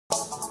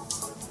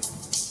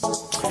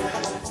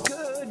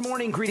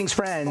morning, greetings,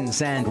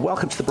 friends, and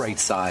welcome to The Bright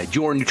Side,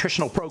 your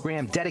nutritional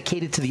program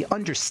dedicated to the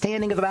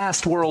understanding of the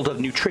vast world of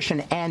nutrition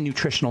and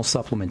nutritional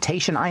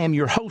supplementation. I am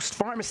your host,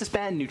 Pharmacist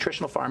Ben,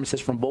 nutritional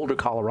pharmacist from Boulder,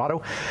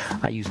 Colorado.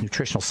 I use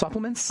nutritional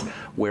supplements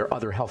where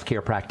other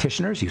healthcare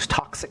practitioners use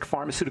toxic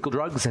pharmaceutical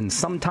drugs and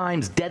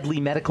sometimes deadly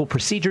medical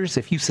procedures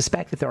if you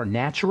suspect that there are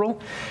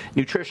natural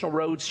nutritional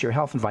roads to your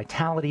health and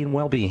vitality and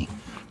well-being,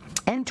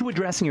 and to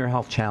addressing your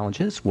health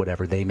challenges,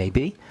 whatever they may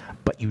be,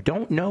 but you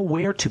don't know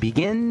where to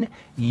begin,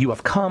 you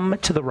have come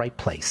to the right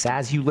place.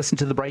 As you listen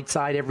to The Bright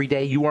Side every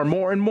day, you are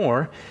more and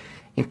more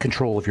in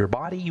control of your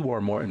body, you are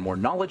more and more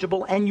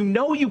knowledgeable, and you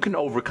know you can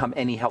overcome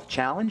any health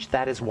challenge.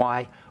 That is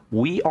why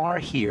we are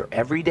here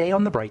every day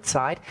on The Bright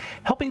Side,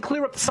 helping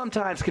clear up the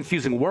sometimes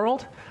confusing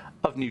world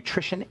of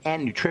nutrition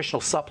and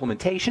nutritional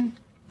supplementation.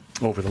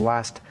 Over the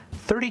last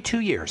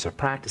 32 years of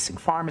practicing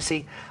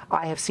pharmacy,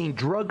 I have seen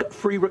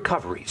drug-free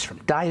recoveries from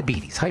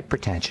diabetes,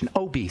 hypertension,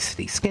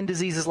 obesity, skin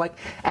diseases like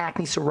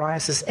acne,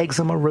 psoriasis,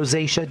 eczema,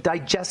 rosacea,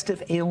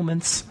 digestive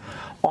ailments,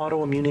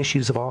 autoimmune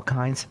issues of all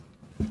kinds.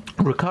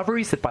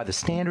 Recoveries that by the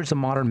standards of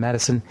modern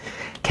medicine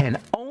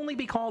can only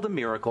be called a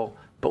miracle,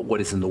 but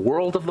what is in the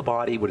world of the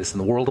body, what is in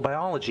the world of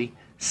biology,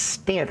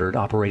 standard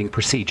operating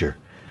procedure.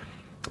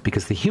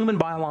 Because the human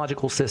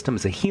biological system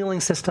is a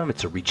healing system,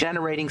 it's a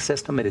regenerating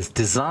system, it is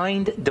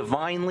designed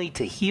divinely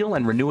to heal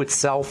and renew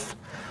itself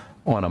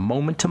on a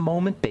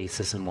moment-to-moment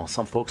basis, and while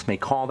some folks may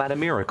call that a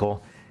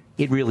miracle,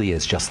 it really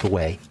is just the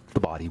way the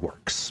body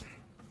works.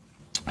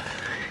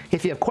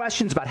 If you have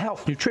questions about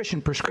health,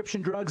 nutrition,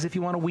 prescription drugs, if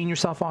you want to wean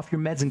yourself off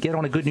your meds and get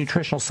on a good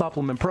nutritional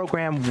supplement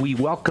program, we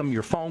welcome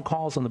your phone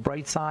calls on The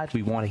Bright Side.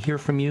 We want to hear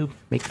from you.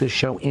 Make this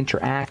show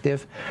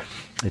interactive.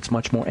 It's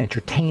much more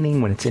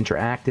entertaining when it's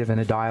interactive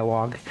and a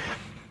dialogue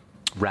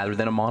rather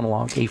than a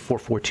monologue.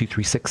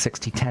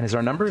 844-236-6010 is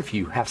our number if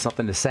you have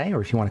something to say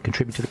or if you want to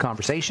contribute to the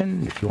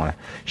conversation, if you want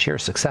to share a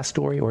success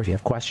story, or if you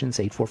have questions,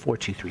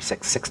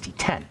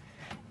 844-236-6010.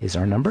 is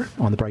our number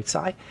on The Bright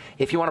Side.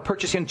 If you want to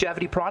purchase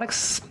longevity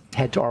products,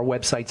 head to our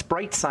websites,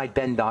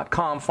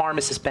 brightsideben.com,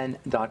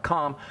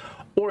 pharmacistben.com,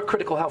 or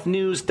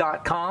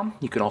criticalhealthnews.com.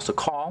 You can also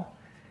call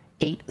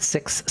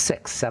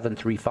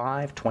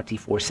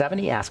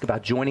 866-735-2470. Ask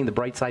about joining the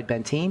Bright Side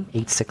Ben team,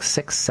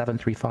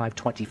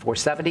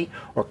 866-735-2470,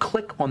 or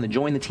click on the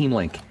Join the Team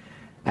link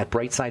at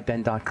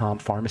brightsideben.com,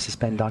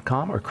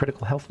 pharmacistben.com, or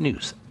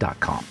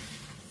criticalhealthnews.com.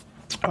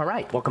 All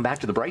right, welcome back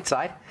to The Bright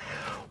Side.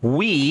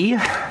 We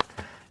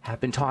have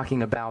been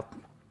talking about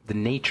the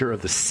nature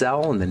of the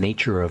cell and the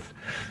nature of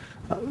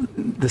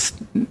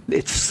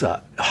its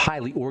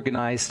highly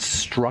organized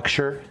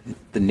structure,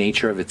 the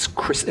nature of its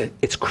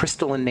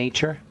crystalline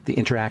nature, the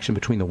interaction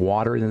between the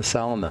water in the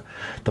cell and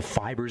the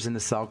fibers in the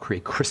cell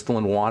create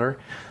crystalline water.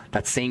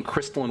 That same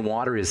crystalline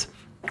water is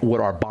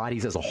what our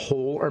bodies as a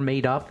whole are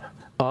made up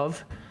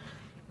of.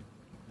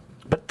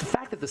 But the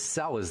fact that the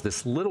cell is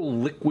this little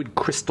liquid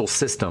crystal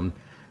system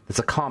that's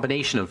a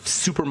combination of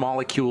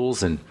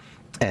supermolecules and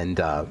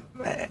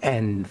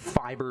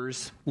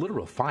fibers,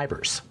 literal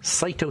fibers,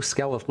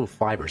 cytoskeletal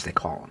fibers, they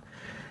call them.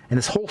 And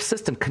this whole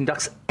system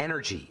conducts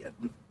energy,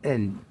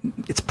 and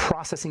it's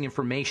processing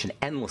information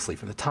endlessly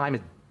from the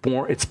time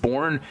it's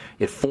born,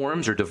 it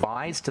forms or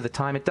divides, to the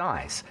time it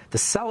dies. The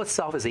cell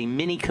itself is a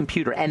mini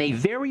computer, and a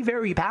very,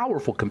 very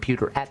powerful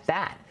computer at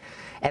that.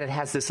 And it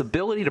has this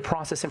ability to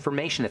process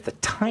information at the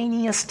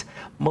tiniest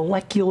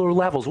molecular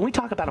levels. When we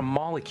talk about a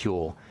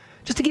molecule,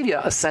 just to give you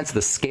a sense of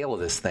the scale of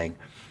this thing,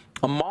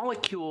 a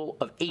molecule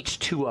of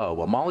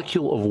H2O, a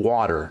molecule of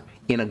water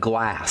in a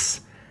glass,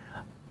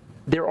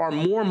 there are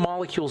more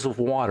molecules of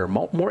water,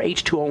 more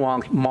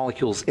H2O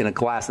molecules in a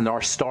glass than there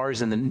are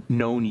stars in the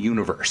known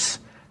universe.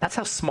 That's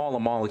how small a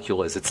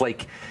molecule is. It's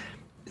like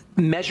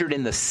measured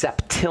in the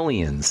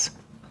septillions.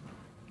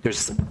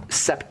 There's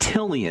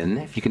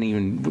septillion, if you can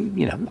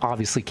even,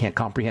 obviously can't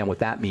comprehend what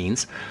that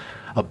means.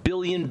 A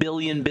billion,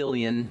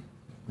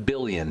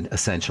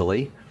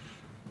 essentially,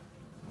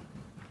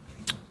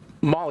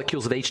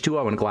 molecules of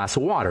H2O in a glass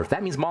of water.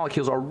 That means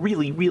molecules are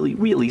really, really,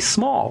 really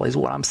small, is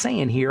what I'm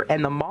saying here.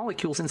 And the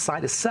molecules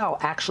inside a cell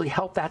actually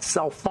help that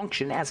cell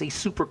function as a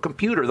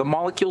supercomputer. The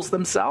molecules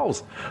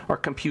themselves are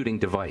computing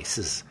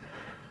devices.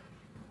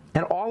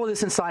 And all of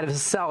this inside of a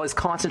cell is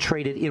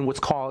concentrated in what's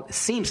called,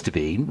 seems to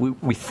be,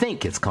 we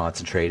think it's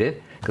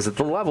concentrated, because at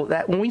the level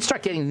that when we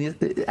start getting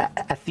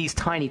at these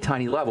tiny,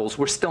 tiny levels,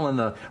 we're still in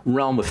the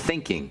realm of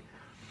thinking.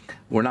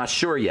 We're not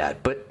sure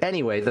yet. But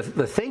anyway,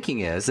 the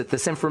thinking is that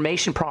this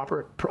information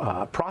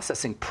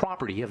processing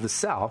property of the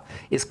cell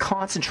is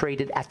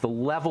concentrated at the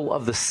level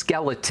of the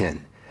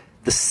skeleton.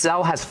 The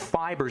cell has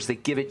fibers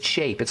that give it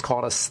shape. It's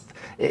called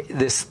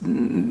these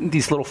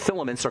little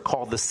filaments are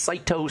called the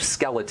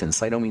cytoskeleton.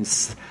 Cyto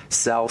means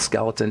cell,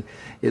 skeleton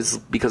is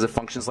because it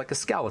functions like a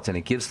skeleton.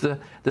 It gives the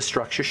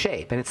structure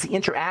shape. And it's the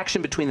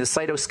interaction between the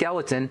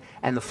cytoskeleton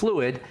and the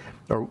fluid,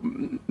 or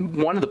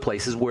one of the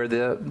places where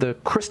the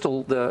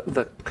crystal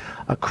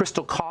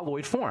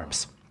colloid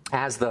forms.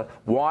 As the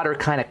water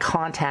kind of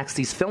contacts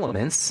these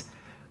filaments,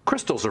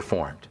 crystals are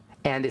formed.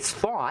 And it's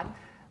thought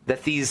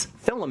that these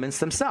filaments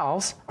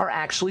themselves are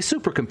actually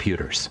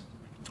supercomputers.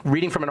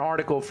 reading from an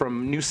article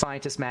from New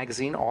Scientist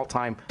magazine,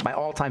 my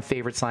all-time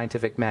favorite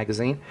scientific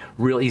magazine,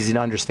 real easy to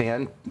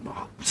understand,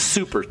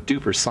 super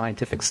duper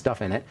scientific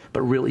stuff in it,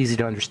 but real easy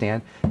to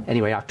understand.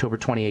 Anyway, October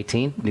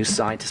 2018, New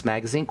Scientist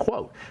magazine,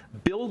 quote,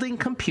 "Building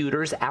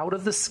computers out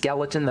of the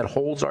skeleton that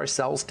holds our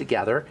cells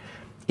together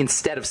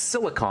instead of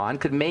silicon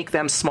could make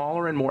them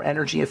smaller and more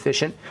energy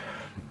efficient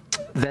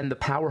than the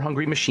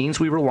power-hungry machines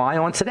we rely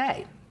on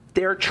today."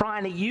 They're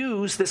trying to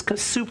use this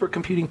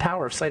supercomputing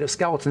power of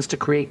cytoskeletons to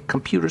create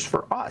computers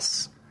for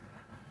us.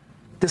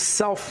 The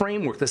cell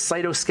framework, the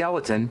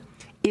cytoskeleton,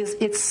 is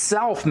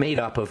itself made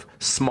up of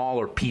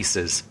smaller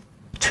pieces,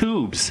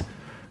 tubes.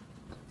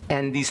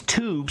 And these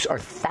tubes are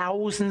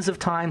thousands of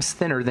times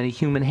thinner than a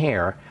human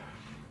hair.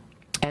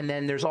 And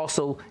then there's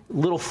also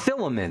little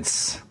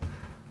filaments,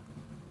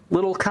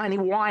 little tiny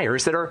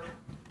wires that are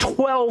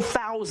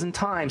 12,000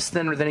 times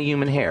thinner than a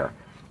human hair.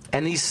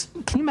 And these,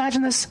 can you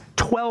imagine this?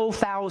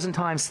 12,000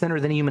 times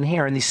thinner than a human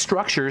hair. And these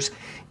structures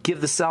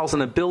give the cells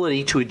an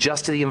ability to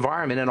adjust to the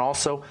environment and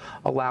also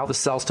allow the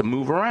cells to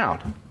move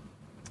around.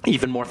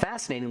 Even more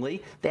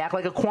fascinatingly, they act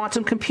like a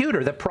quantum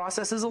computer that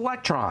processes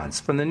electrons.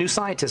 From the New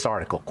Scientist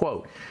article,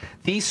 quote,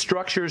 "These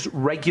structures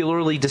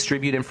regularly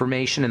distribute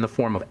information in the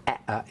form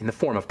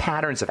of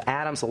patterns of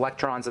atoms,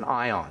 electrons, and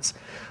ions.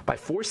 By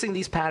forcing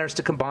these patterns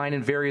to combine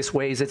in various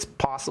ways, it's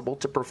possible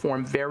to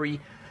perform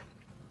very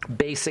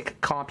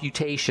basic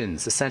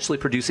computations, essentially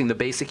producing the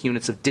basic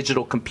units of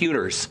digital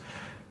computers."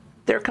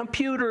 They're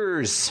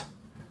computers.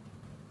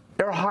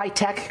 They're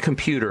high-tech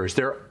computers.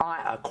 They're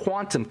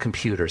quantum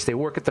computers. They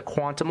work at the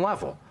quantum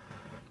level.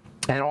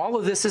 And all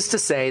of this is to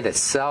say that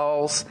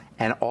cells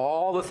and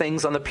all the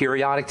things on the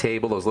periodic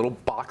table, those little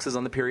boxes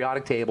on the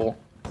periodic table,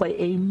 play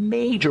a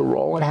major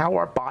role in how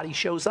our body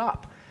shows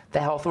up, the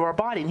health of our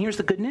body. And here's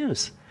the good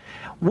news.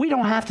 We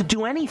don't have to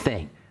do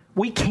anything.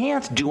 We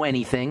can't do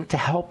anything to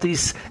help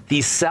these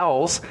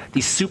cells,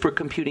 these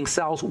supercomputing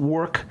cells,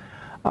 work,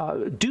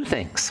 do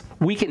things.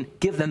 We can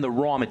give them the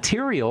raw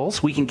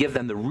materials, we can give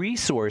them the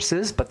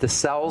resources, but the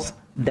cells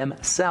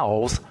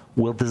themselves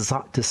will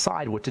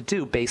decide what to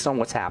do based on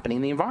what's happening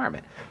in the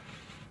environment.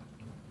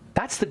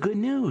 That's the good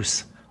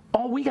news.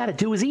 All we got to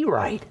do is eat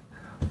right.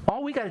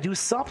 All we got to do is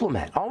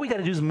supplement. All we got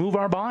to do is move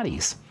our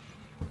bodies.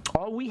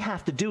 All we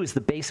have to do is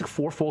the basic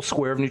fourfold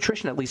square of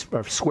nutrition, at least,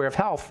 or square of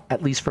health,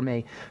 at least from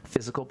a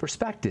physical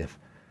perspective.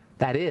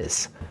 That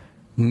is,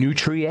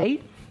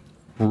 nutriate,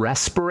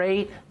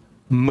 respirate,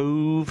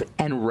 move,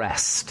 and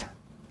rest.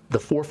 The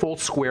fourfold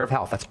square of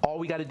health. That's all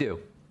we got to do.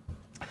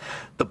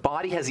 The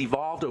body has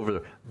evolved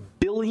over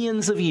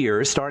billions of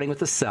years, starting with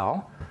the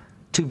cell,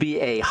 to be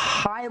a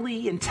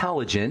highly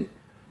intelligent,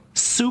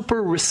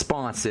 super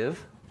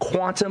responsive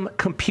quantum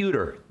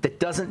computer that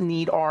doesn't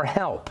need our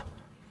help,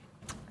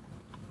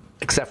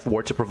 except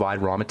for to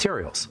provide raw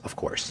materials, of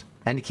course,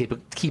 and to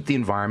keep the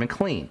environment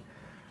clean.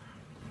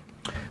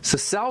 So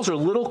cells are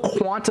little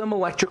quantum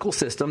electrical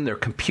systems. They're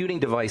computing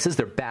devices.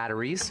 They're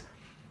batteries.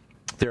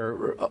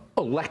 They're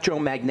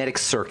electromagnetic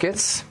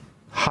circuits,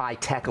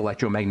 high-tech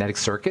electromagnetic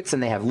circuits,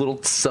 and they have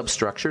little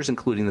substructures,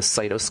 including the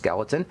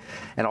cytoskeleton.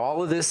 And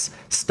all of this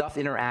stuff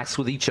interacts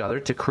with each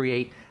other to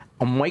create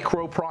a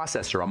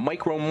microprocessor, a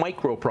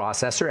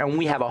microprocessor, and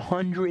we have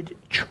 100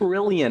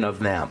 trillion of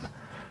them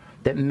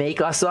that make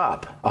us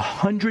up.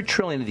 100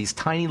 trillion of these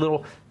tiny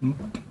little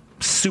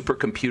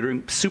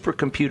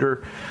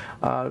supercomputer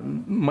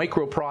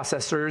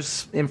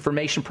microprocessors,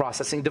 information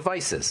processing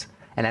devices.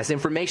 And as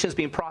information is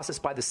being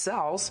processed by the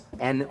cells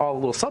and all the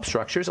little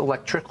substructures,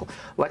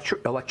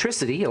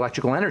 electricity,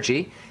 electrical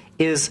energy,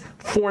 is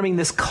forming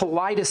this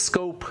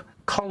kaleidoscope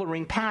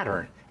coloring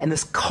pattern. And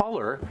this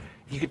color,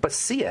 if you could but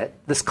see it,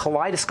 this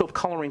kaleidoscope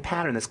coloring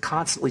pattern that's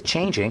constantly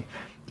changing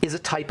is a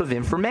type of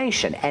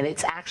information. And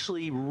it's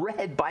actually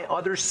read by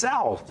other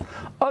cells.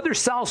 Other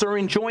cells are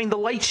enjoying the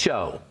light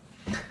show.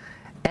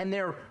 And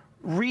they're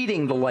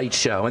reading the light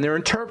show. And they're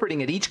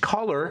interpreting it. Each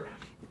color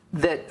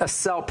that a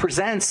cell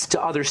presents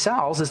to other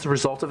cells is the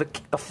result of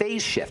a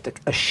phase shift,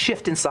 a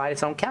shift inside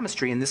its own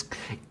chemistry, and this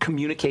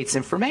communicates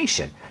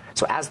information.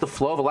 So as the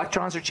flow of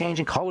electrons are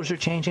changing, colors are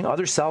changing,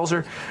 other cells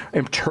are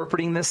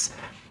interpreting this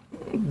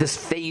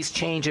phase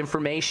change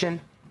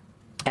information,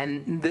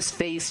 and this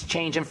phase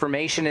change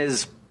information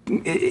is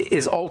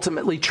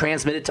ultimately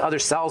transmitted to other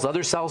cells.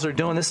 Other cells are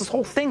doing this. This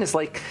whole thing is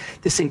like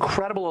this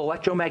incredible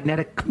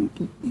electromagnetic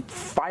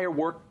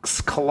fireworks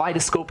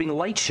kaleidoscoping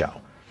light show.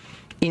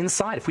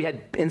 Inside, if we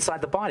had inside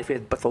the body, if we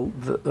had but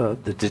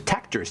the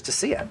detectors to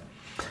see it.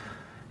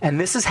 And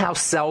this is how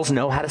cells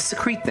know how to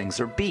secrete things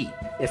or beat.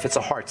 If it's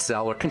a heart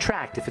cell, or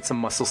contract, if it's a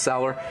muscle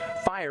cell, or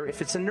fire,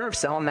 if it's a nerve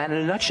cell. And that, in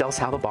a nutshell, is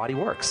how the body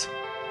works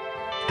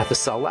at the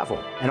cell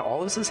level. And all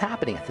of this is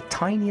happening at the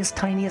tiniest,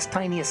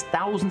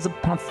 thousands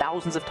upon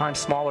thousands of times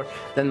smaller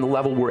than the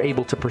level we're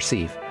able to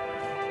perceive.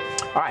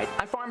 All right,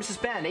 I'm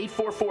Pharmacist Ben.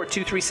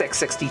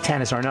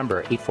 844-236-6010 is our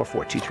number.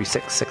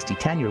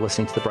 844-236-6010. You're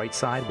listening to The Bright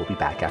Side. We'll be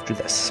back after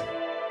this.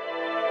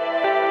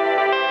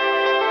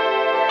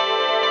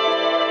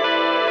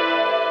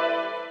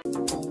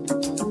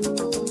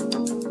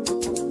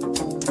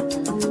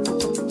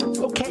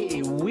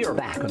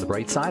 back on the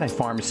bright side. I'm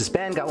Pharmacist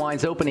Ben. Got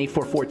lines open,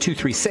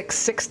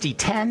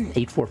 844-236-6010,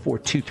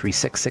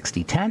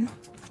 844-236-6010.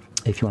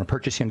 If you want to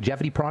purchase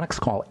longevity products,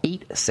 call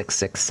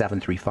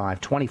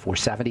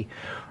 866-735-2470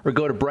 or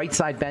go to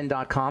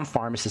brightsideben.com,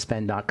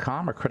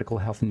 pharmacistben.com, or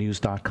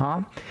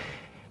criticalhealthnews.com.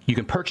 You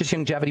can purchase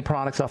longevity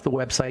products off the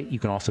website. You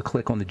can also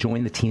click on the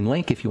Join the Team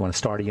link if you want to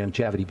start a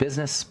longevity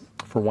business.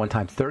 For a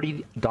one-time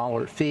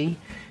 $30 fee,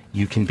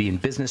 you can be in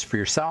business for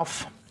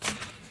yourself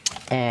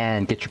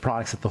and get your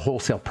products at the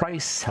wholesale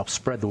price, help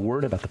spread the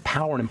word about the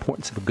power and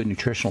importance of a good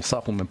nutritional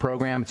supplement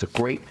program. It's a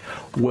great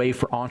way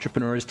for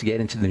entrepreneurs to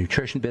get into the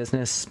nutrition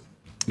business.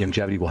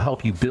 Longevity will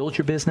help you build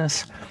your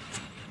business,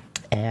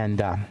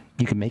 and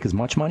you can make as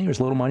much money or as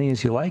little money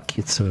as you like.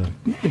 It's a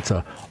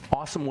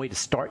awesome way to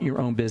start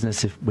your own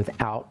business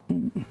without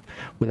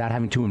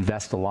having to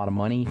invest a lot of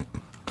money.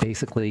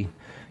 Basically,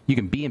 you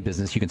can be in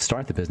business. You can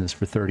start the business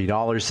for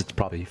 $30. It's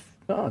probably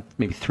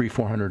maybe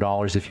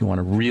 $300-400 if you want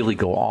to really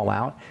go all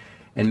out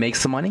and make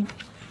some money.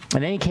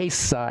 In any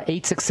case,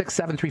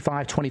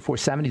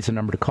 866-735-2470 is the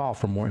number to call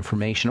for more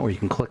information, or you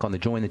can click on the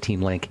Join the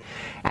Team link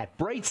at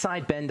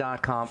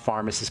brightsideben.com,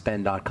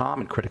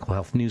 pharmacistben.com, and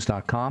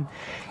criticalhealthnews.com.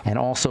 And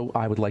also,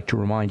 I would like to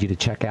remind you to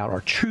check out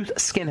our Truth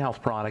Skin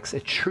Health products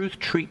at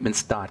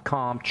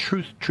truthtreatments.com,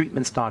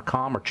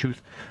 truthtreatments.com, or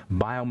Truth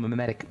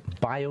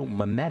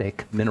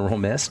Biomimetic Mineral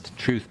Mist,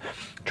 Truth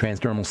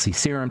Transdermal C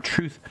Serum,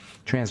 Truth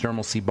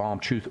Transdermal C Balm,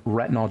 Truth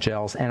Retinol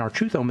Gels, and our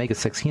Truth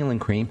Omega-6 Healing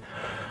Cream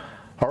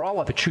are all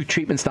up at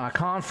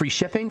truthtreatments.com. Free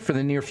shipping for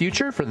the near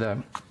future.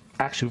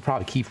 Actually, we'll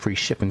probably keep free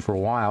shipping for a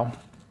while.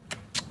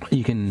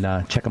 You can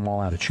check them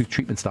all out at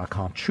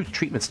truthtreatments.com.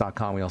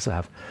 Truthtreatments.com. We also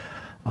have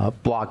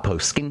blog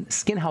posts,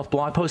 skin health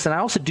blog posts, and I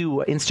also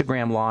do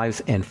Instagram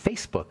lives and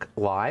Facebook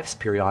lives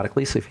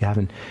periodically. So if you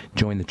haven't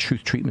joined the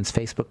Truth Treatments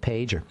Facebook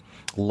page or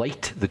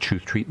liked the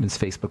Truth Treatments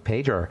Facebook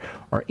page or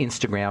our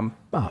Instagram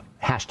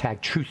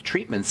hashtag Truth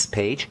Treatments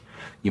page,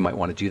 you might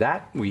want to do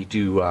that. We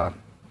do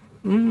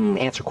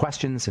answer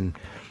questions, and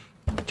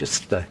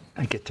just I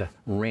get to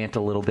rant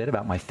a little bit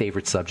about my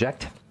favorite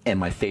subject and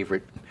my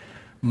favorite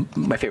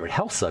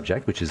health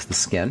subject, which is the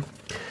skin.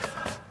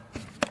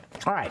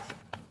 All right,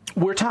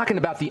 we're talking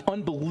about the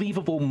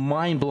unbelievable,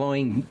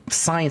 mind-blowing,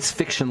 science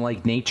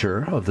fiction-like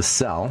nature of the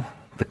cell,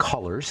 the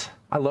colors.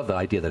 I love the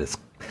idea that it's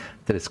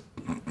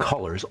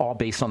colors, all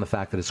based on the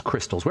fact that it's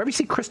crystals. Wherever you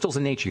see crystals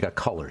in nature, you got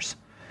colors,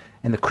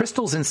 and the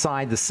crystals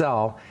inside the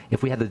cell,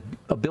 if we had the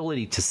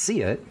ability to see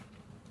it,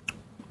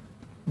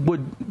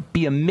 would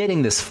be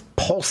emitting this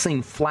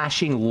pulsing,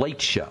 flashing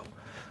light show.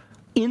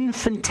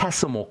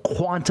 Infinitesimal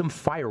quantum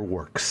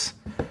fireworks.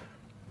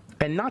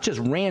 And not just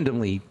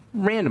random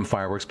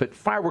fireworks, but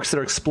fireworks that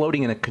are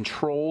exploding in a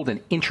controlled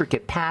and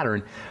intricate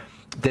pattern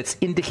that's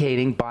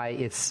indicating by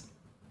its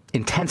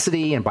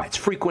intensity and by its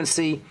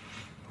frequency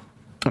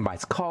and by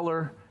its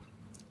color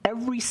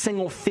every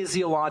single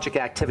physiologic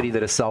activity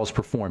that a cell is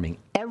performing.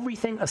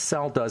 Everything a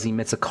cell does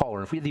emits a color.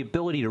 And if we had the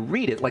ability to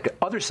read it like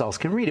other cells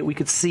can read it, we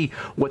could see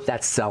what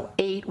that cell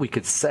ate. We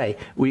could see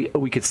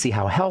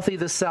how healthy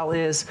the cell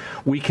is.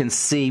 We can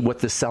see what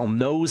the cell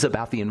knows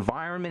about the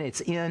environment it's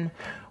in.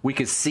 We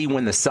could see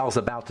when the cell's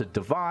about to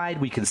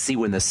divide. We can see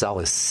when the cell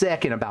is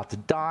sick and about to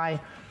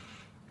die.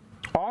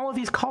 All of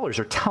these colors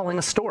are telling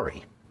a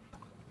story.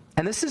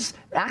 And this is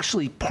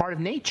actually part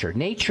of nature.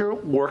 Nature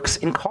works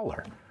in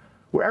color.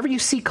 Wherever you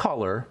see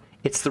color,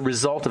 it's the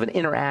result of an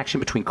interaction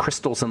between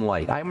crystals and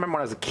light. I remember when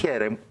I was a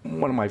kid,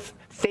 one of my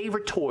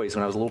favorite toys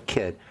when I was a little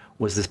kid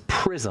was this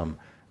prism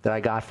that I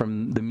got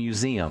from the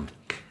museum.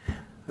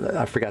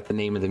 I forgot the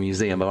name of the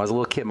museum, but when I was a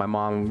little kid, my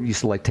mom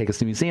used to take us to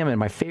the museum, and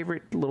my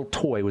favorite little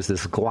toy was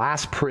this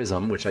glass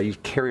prism, which I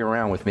used to carry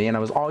around with me, and I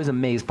was always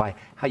amazed by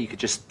how you could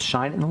just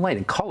shine it in the light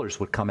and colors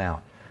would come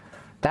out.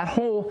 That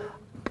whole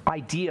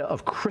idea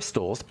of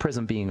crystals,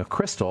 prism being a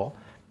crystal,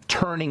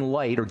 turning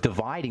light or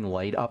dividing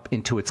light up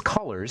into its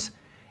colors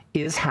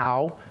is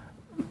how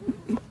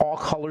all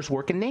colors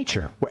work in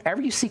nature.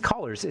 Wherever you see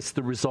colors, it's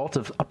the result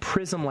of a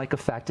prism-like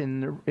effect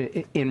in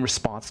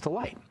response to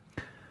light.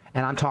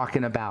 And I'm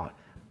talking about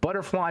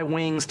butterfly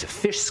wings to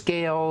fish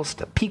scales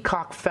to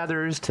peacock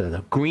feathers to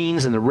the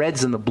greens and the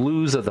reds and the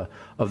blues of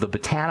the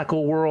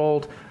botanical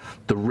world,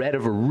 the red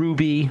of a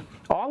ruby.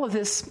 All of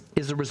this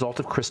is a result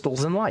of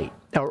crystals and light,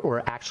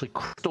 or actually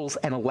crystals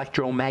and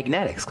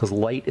electromagnetics, because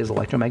light is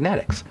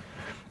electromagnetics.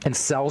 And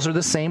cells are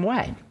the same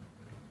way.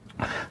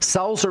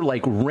 Cells are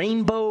like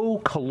rainbow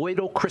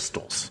colloidal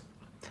crystals,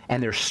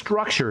 and their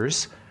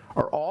structures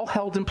are all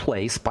held in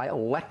place by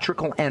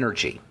electrical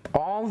energy.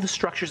 All the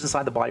structures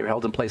inside the body are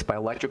held in place by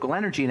electrical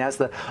energy, and as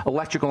the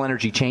electrical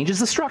energy changes,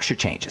 the structure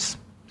changes.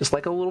 Just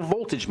like a little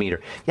voltage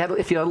meter.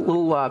 If you have a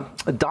little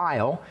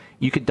dial,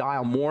 you could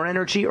dial more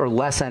energy or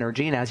less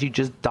energy, and as you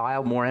just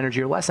dial more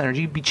energy or less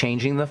energy, you'd be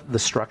changing the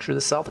structure of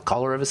the cell, the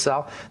color of a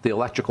cell, the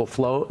electrical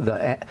flow,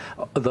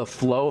 the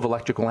flow of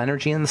electrical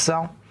energy in the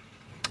cell.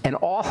 And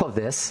all of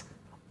this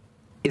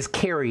is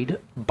carried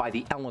by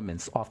the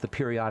elements off the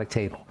periodic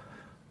table.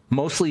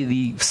 Mostly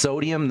the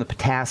sodium, the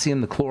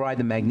potassium, the chloride,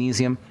 the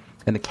magnesium,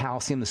 and the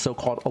calcium, the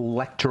so-called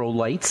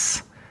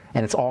electrolytes.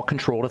 And it's all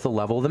controlled at the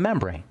level of the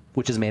membrane,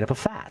 which is made up of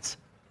fats.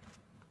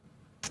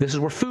 This is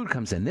where food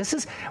comes in.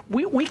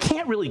 We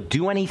can't really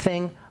do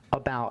anything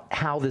about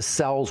how the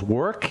cells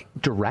work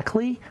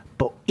directly,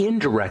 but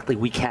indirectly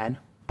we can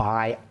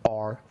by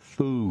our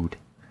food.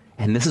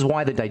 And this is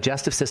why the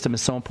digestive system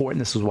is so important.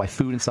 This is why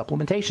food and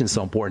supplementation is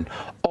so important.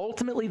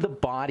 Ultimately, the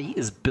body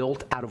is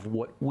built out of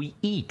what we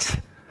eat.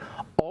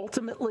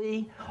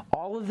 Ultimately,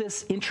 all of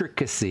this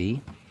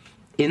intricacy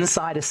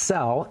inside a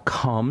cell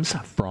comes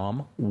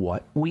from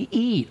what we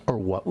eat or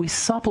what we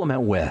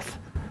supplement with.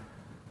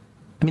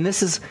 I mean,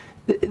 this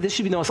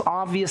should be the most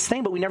obvious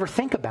thing, but we never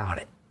think about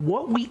it.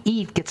 What we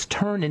eat gets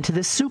turned into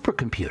this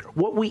supercomputer.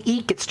 What we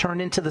eat gets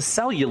turned into the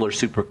cellular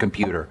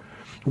supercomputer.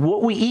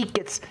 What we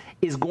eat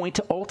is going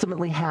to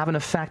ultimately have an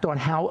effect on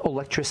how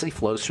electricity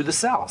flows through the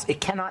cells.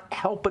 It cannot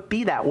help but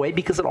be that way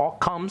because it all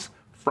comes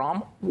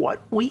from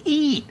what we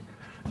eat.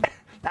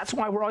 That's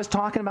why we're always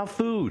talking about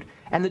food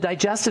and the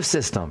digestive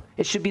system.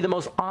 It should be the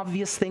most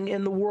obvious thing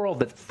in the world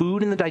that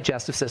food and the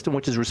digestive system,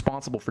 which is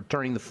responsible for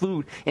turning the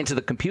food into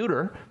the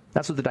computer,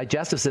 that's what the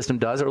digestive system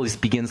does, or at least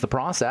begins the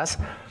process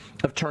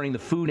of turning the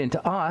food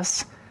into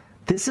us.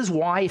 This is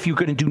why if you're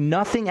going to do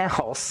nothing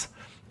else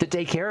to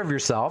take care of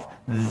yourself,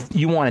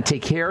 you want to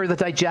take care of the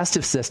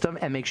digestive system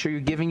and make sure you're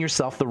giving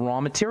yourself the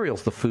raw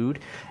materials, the food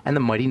and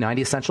the mighty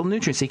 90 essential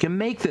nutrients. So you can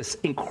make this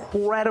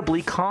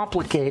incredibly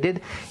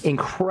complicated,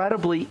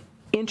 incredibly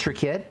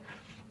intricate,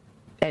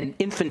 and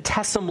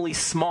infinitesimally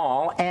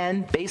small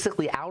and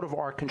basically out of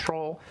our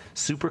control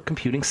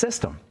supercomputing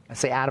system. I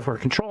say out of our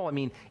control, I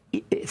mean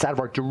it's out of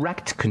our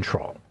direct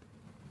control.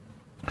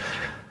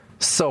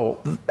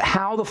 So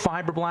how the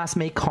fibroblasts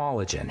make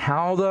collagen,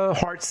 how the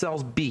heart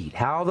cells beat,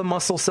 how the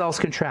muscle cells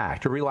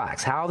contract or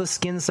relax, how the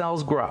skin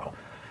cells grow,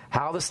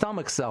 how the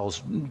stomach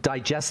cells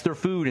digest their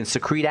food and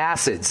secrete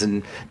acids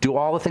and do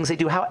all the things they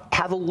do,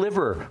 how the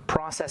liver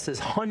processes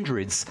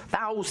hundreds,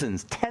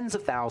 thousands, tens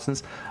of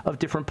thousands of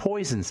different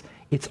poisons.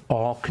 It's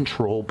all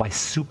controlled by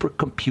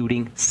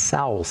supercomputing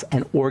cells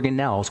and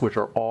organelles, which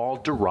are all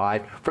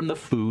derived from the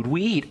food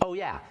we eat. Oh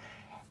yeah,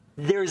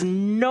 there's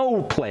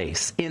no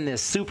place in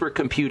this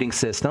supercomputing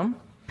system,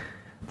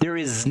 there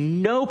is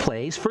no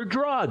place for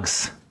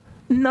drugs.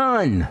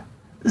 None.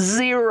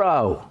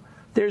 Zero.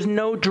 There's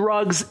no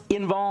drugs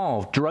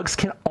involved. Drugs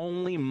can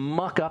only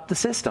muck up the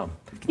system.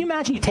 Can you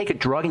imagine you take a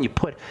drug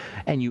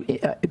and you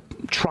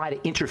try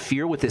to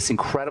interfere with this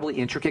incredibly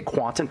intricate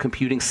quantum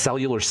computing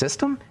cellular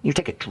system? You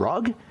take a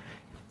drug?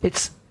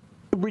 It's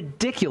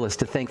ridiculous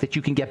to think that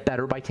you can get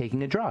better by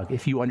taking a drug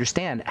if you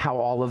understand how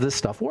all of this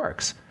stuff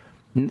works.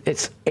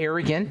 It's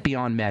arrogant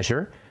beyond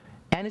measure,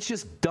 and it's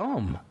just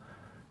dumb.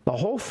 The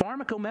whole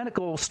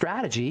pharmacomedical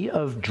strategy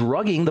of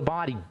drugging the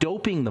body,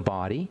 doping the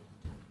body,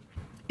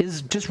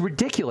 is just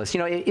ridiculous. You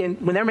know,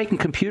 when they're making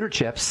computer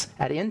chips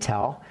at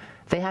Intel,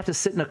 they have to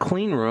sit in a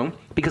clean room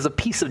because a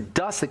piece of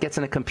dust that gets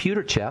in a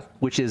computer chip,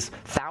 which is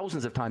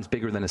thousands of times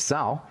bigger than a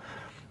cell,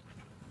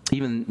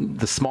 even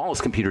the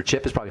smallest computer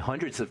chip is probably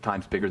hundreds of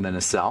times bigger than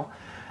a cell.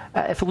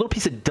 If a little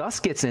piece of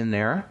dust gets in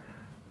there,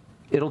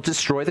 it'll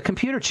destroy the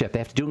computer chip. They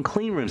have to do it in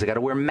clean rooms. They got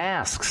to wear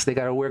masks. They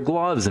got to wear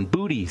gloves and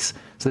booties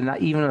so that not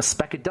even a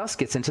speck of dust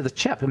gets into the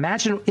chip.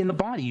 Imagine in the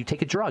body you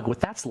take a drug, what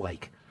that's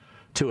like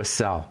to a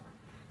cell.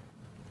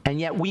 And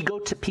yet we go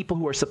to people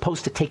who are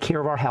supposed to take care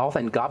of our health,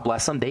 and God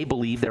bless them, they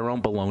believe their own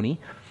baloney.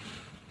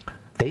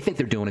 They think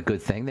they're doing a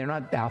good thing. They're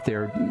not out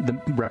there, the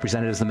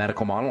representatives of the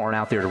medical model aren't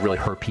out there to really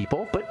hurt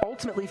people. But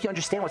ultimately, if you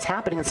understand what's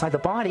happening inside the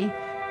body,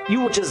 you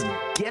will just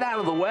get out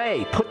of the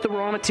way. Put the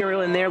raw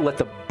material in there, let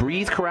them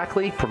breathe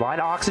correctly, provide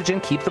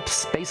oxygen, keep the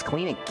space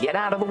clean, and get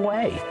out of the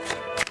way.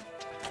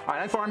 All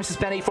right, I'm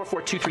Pharmacist Ben.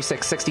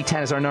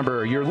 844-236-6010 is our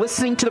number. You're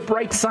listening to The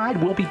Bright Side.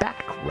 We'll be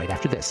back right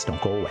after this.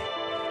 Don't go away.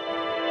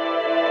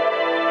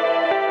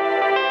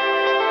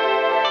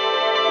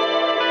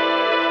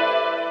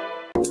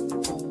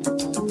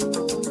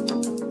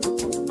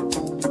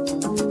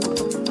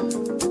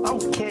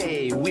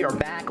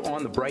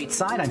 Bright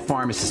Side. I'm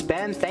Pharmacist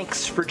Ben.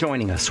 Thanks for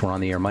joining us. We're on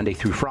the air Monday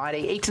through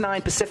Friday, 8 to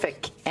 9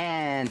 Pacific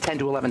and 10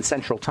 to 11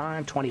 Central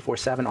Time,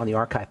 24/7 on the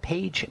archive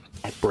page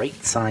at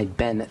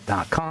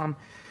brightsideben.com.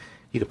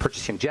 You can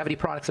purchase longevity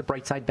products at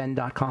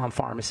brightsideben.com,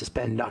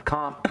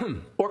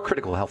 pharmacistben.com, or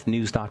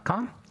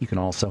criticalhealthnews.com. You can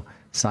also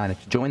sign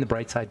up to join the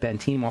Brightside Ben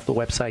team off the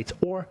websites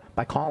or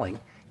by calling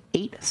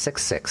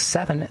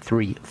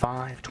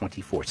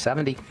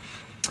 866-735-2470,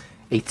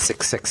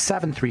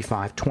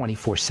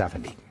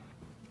 866-735-2470.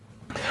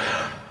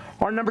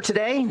 Our number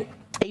today,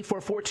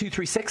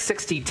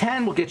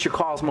 844-236-6010. We'll get your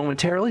calls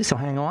momentarily, so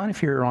hang on.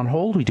 If you're on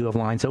hold, we do have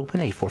lines open.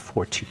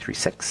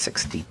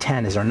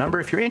 844-236-6010 is our number.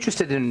 If you're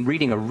interested in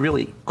reading a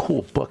really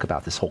cool book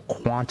about this whole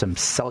quantum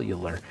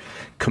cellular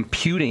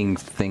computing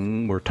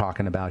thing we're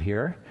talking about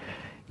here,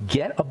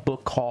 get a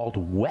book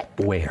called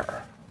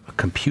Wetware, A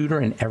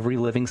Computer in Every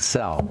Living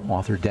Cell,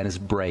 author Dennis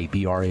Bray,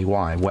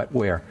 B-R-A-Y,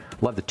 Wetware.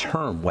 Love the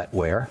term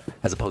wetware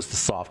as opposed to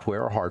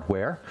software or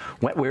hardware.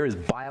 Wetware is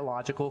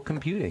biological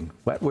computing.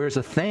 Wetware is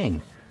a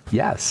thing.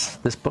 Yes,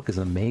 this book is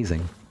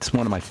amazing. It's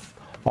one of my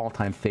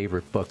all-time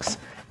favorite books,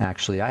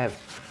 actually. I'm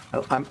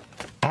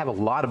I have a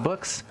lot of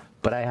books,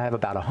 but I have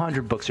about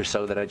 100 books or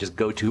so that I just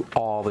go to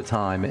all the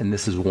time, and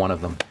this is one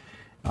of them.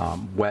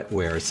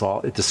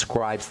 Wetware. It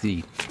describes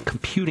the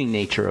computing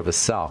nature of a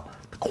cell,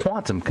 the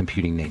quantum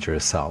computing nature of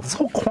a cell. This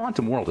whole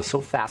quantum world is so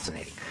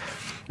fascinating.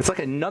 It's like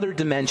another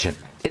dimension.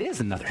 It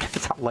is another.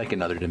 It's not like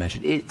another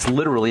dimension. It's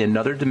literally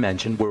another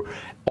dimension where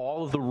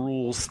all of the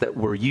rules that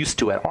we're used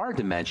to at our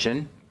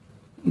dimension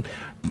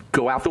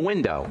go out the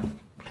window.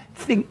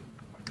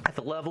 At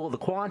the level of the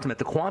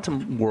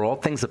quantum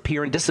world, things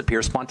appear and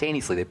disappear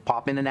spontaneously. They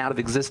pop in and out of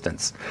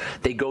existence.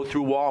 They go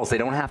through walls. They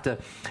don't have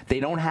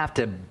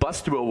to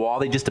bust through a wall.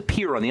 They just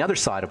appear on the other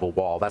side of a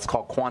wall. That's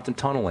called quantum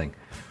tunneling.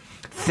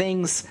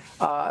 Things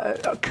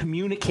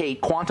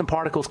communicate. Quantum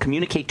particles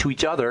communicate to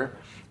each other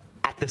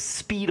at the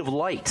speed of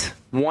light.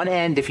 One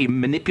end, if you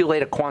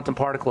manipulate a quantum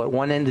particle at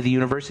one end of the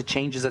universe, it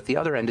changes at the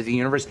other end of the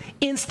universe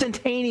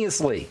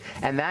instantaneously.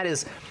 And that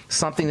is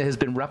something that has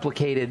been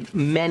replicated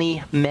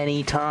many,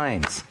 many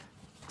times.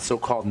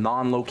 So-called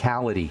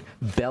non-locality,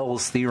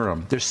 Bell's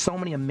theorem. There's so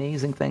many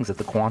amazing things at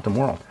the quantum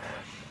world.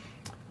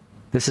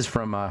 This is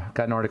from, got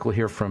an article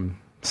here from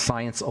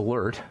Science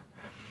Alert.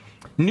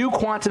 New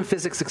quantum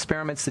physics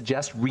experiments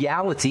suggest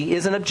reality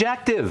isn't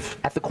objective.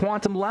 At the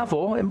quantum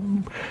level,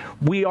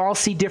 we all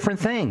see different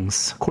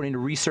things. According to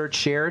research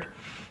shared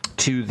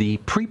to the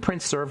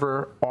preprint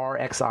server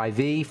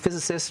RXIV,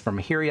 physicists from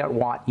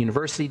Heriot-Watt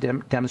University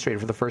demonstrated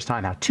for the first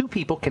time how two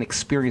people can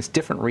experience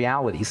different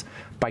realities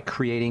by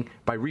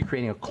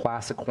recreating a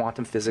classic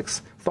quantum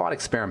physics thought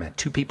experiment.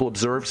 Two people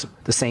observed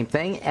the same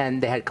thing,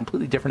 and they had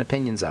completely different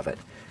opinions of it.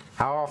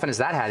 How often has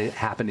that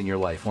happened in your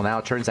life? Well, now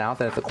it turns out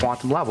that at the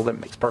quantum level, that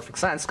makes perfect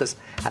sense, because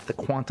at the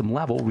quantum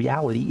level,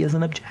 reality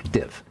isn't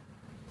objective.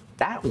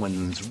 That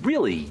one's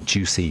really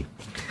juicy.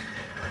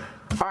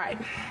 All right,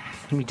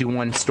 let me do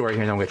one story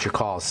here, and then we'll get your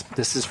calls.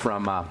 This is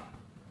from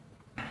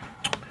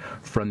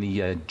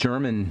the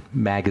German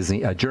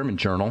magazine, German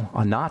journal,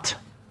 Not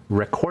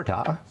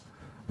Rekorda.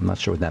 I'm not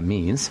sure what that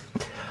means.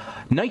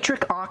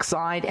 Nitric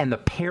oxide and the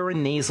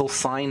paranasal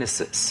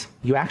sinuses.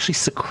 You actually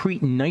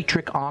secrete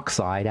nitric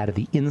oxide out of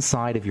the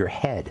inside of your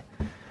head.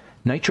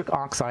 Nitric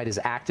oxide is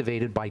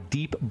activated by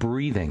deep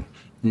breathing,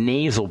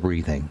 nasal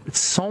breathing. It's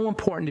so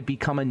important to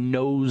become a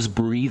nose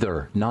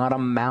breather, not a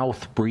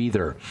mouth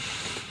breather.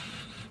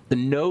 The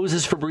nose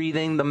is for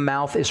breathing, the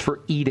mouth is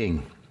for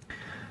eating.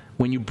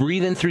 When you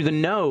breathe in through the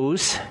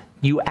nose,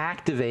 you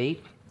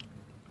activate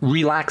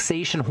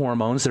relaxation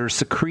hormones that are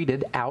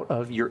secreted out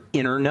of your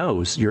inner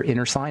nose, your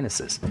inner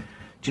sinuses. Do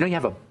you know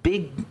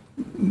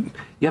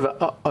you have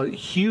a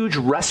huge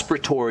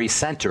respiratory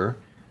center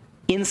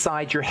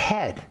inside your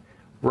head,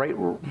 right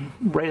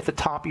at the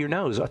top of your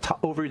nose,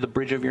 over the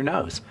bridge of your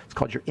nose. It's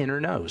called your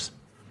inner nose.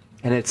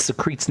 And it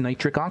secretes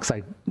nitric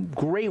oxide.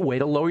 Great way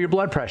to lower your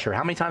blood pressure.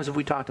 How many times have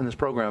we talked in this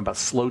program about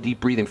slow, deep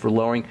breathing for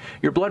lowering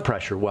your blood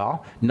pressure?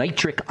 Well,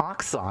 nitric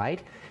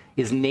oxide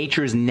is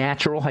nature's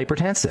natural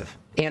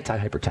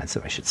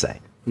antihypertensive, I should say.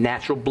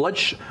 Natural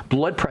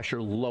blood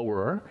pressure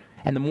lowerer.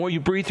 And the more you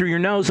breathe through your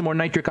nose, the more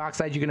nitric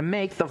oxide you're going to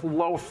make, the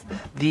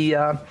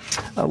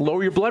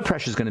lower your blood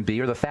pressure is going to be,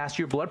 or the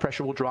faster your blood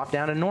pressure will drop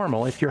down to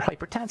normal if you're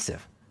hypertensive.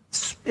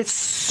 It's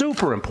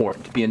super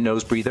important to be a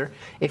nose breather.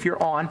 If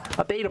you're on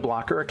a beta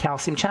blocker or a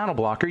calcium channel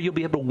blocker, you'll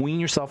be able to wean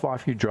yourself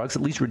off your drugs,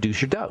 at least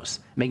reduce your dose.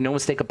 Make no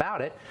mistake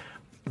about it.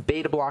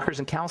 Beta blockers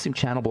and calcium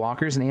channel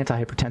blockers and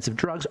antihypertensive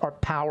drugs are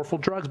powerful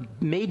drugs,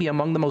 maybe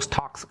among the most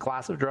toxic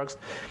class of drugs,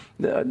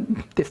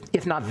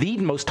 if not the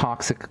most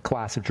toxic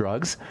class of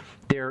drugs.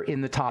 They're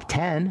in the top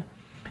 10,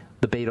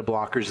 the beta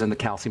blockers and the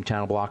calcium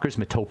channel blockers,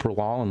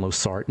 metoprolol and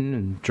losartan,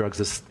 and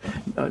drugs as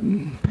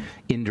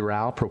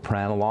Inderal,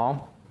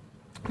 propranolol,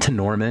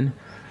 tenormin,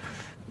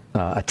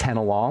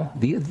 atenolol.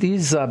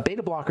 These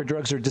beta blocker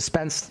drugs are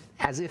dispensed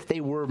as if they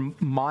were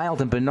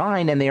mild and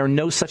benign, and they are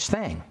no such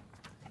thing.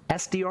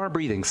 SDR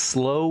breathing,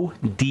 slow,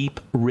 deep,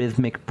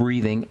 rhythmic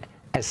breathing,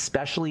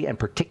 especially and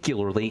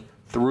particularly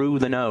through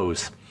the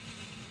nose.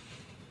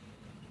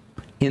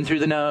 In through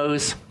the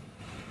nose,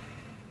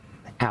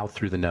 out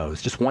through the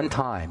nose. Just one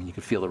time, and you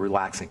can feel the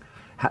relaxing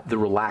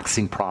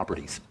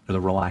properties, or the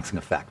relaxing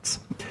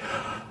effects.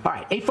 All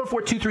right,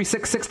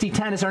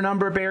 844-236-6010 is our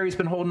number. Barry's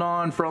been holding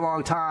on for a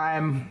long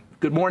time.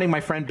 Good morning,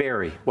 my friend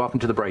Barry. Welcome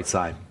to the bright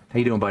side. How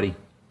you doing, buddy?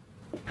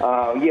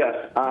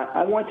 Yes,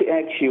 I want to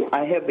ask you,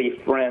 I have a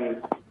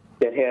friend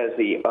that has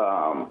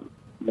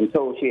been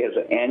told she has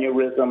an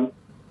aneurysm.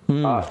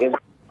 The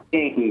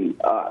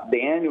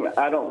aneurysm,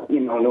 I don't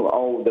know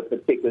all the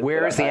particulars.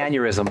 Where is the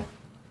aneurysm?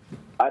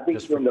 I think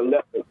it's on the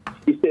left.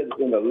 She says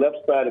it's on the left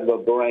side of her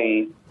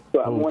brain. So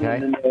I wanted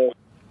to know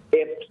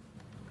if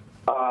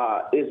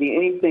is there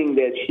anything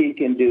that she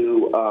can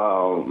do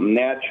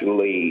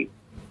naturally?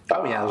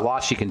 Oh yeah, there's a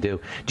lot she can do.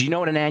 Do you know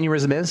what an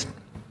aneurysm is?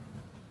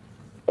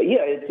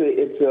 Yeah,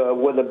 it's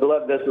where the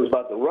blood vessel is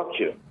about to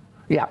rupture.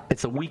 Yeah,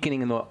 it's a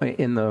weakening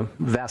in the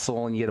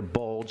vessel, and you get a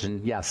bulge,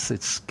 and yes,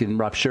 it can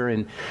rupture.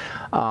 And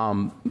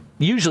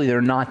usually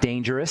they're not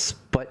dangerous,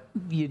 but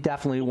you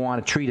definitely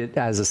want to treat it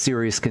as a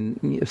serious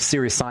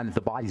sign that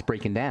the body's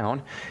breaking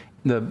down.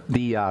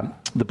 The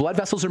blood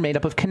vessels are made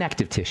up of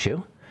connective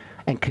tissue,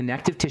 And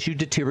connective tissue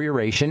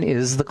deterioration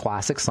is the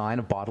classic sign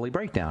of bodily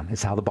breakdown.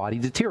 It's how the body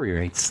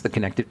deteriorates. The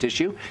connective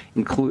tissue,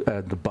 include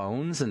the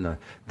bones and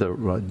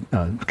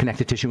the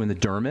connective tissue in the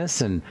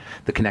dermis, and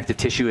the connective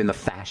tissue in the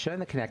fascia,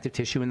 and the connective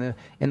tissue in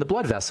the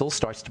blood vessels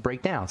starts to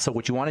break down. So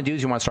what you want to do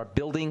is you want to start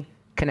building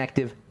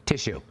connective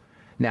tissue.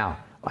 Now,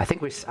 I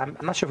think I'm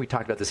not sure if we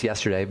talked about this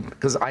yesterday,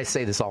 because I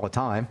say this all the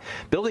time.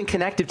 Building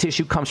connective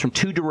tissue comes from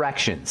two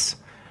directions.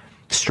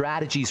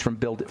 Strategies for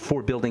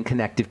building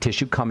connective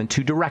tissue come in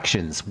two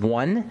directions.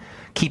 One,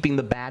 keeping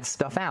the bad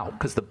stuff out,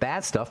 because the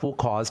bad stuff will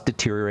cause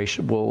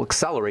deterioration, will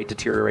accelerate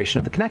deterioration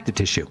of the connective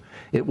tissue.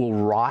 It will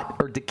rot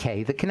or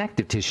decay the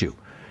connective tissue.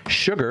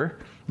 Sugar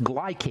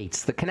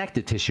glycates the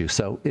connective tissue,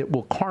 so it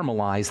will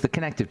caramelize the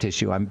connective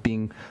tissue. I'm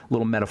being a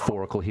little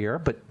metaphorical here,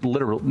 but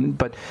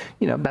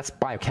that's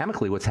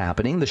biochemically what's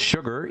happening. The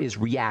sugar is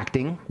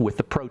reacting with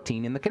the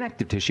protein in the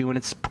connective tissue, and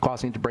it's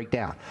causing it to break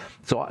down.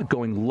 So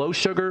going low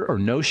sugar or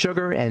no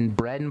sugar, and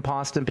bread and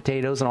pasta and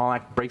potatoes and all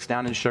that breaks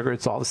down into sugar.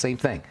 It's all the same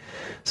thing.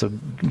 So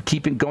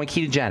going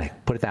ketogenic,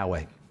 put it that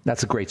way.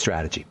 That's a great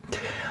strategy.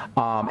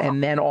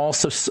 And then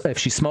also, if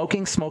she's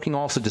smoking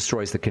also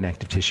destroys the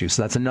connective tissue.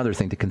 So that's another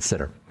thing to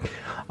consider,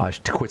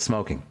 to quit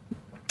smoking.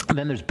 And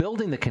then there's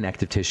building the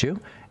connective tissue,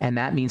 and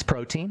that means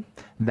protein.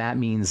 That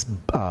means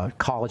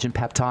collagen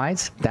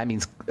peptides. That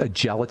means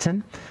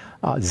gelatin,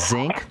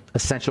 zinc,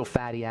 essential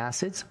fatty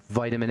acids,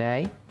 vitamin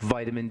A,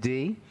 vitamin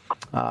D,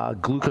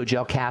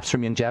 glucogel caps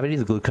from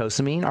Youngevity, the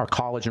glucosamine, our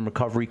collagen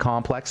recovery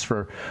complex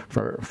from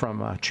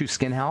True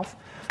Skin Health,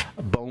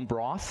 bone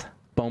broth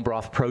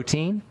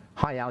protein,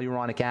 high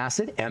hyaluronic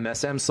acid,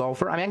 MSM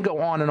sulfur. I mean, I can go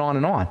on and on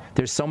and on.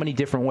 There's so many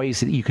different ways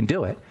that you can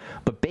do it.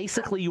 But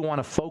basically, you want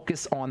to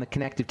focus on the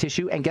connective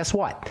tissue. And guess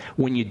what?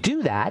 When you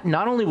do that,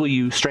 not only will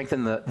you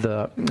strengthen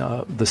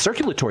the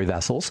circulatory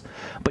vessels,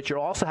 but you'll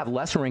also have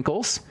less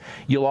wrinkles.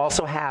 You'll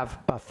also have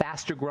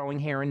faster growing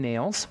hair and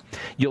nails.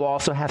 You'll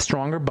also have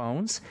stronger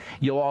bones.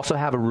 You'll also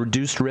have a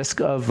reduced risk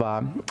of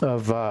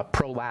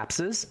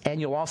prolapses, and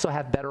you'll also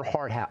have better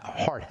heart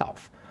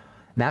health.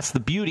 And that's the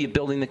beauty of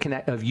building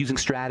of using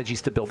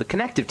strategies to build the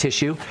connective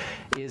tissue,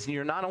 is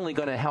you're not only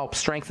going to help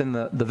strengthen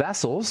the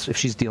vessels if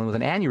she's dealing with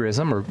an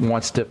aneurysm or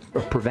wants to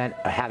prevent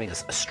having a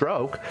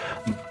stroke,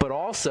 but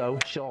also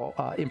she'll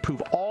improve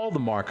all the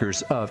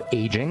markers of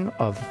aging,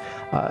 of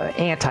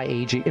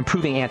anti-aging,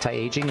 improving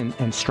anti-aging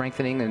and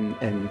strengthening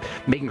and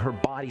making her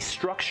body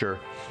structure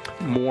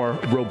more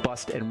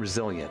robust and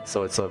resilient.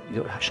 So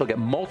she'll get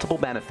multiple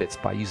benefits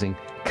by using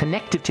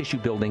connective tissue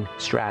building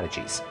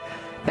strategies.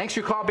 Thanks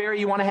for your call, Barry.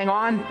 You want to hang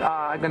on?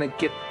 I'm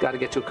got to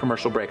get to a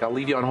commercial break. I'll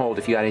leave you on hold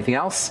if you got anything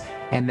else.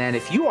 And then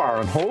if you are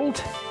on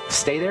hold,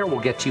 stay there.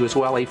 We'll get to you as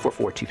well,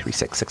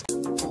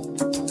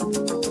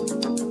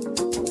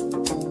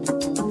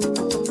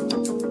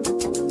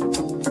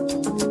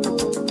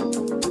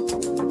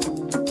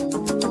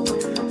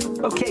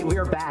 Okay, we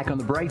are back on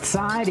the bright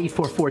side.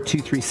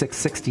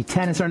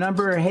 844-236-6010 is our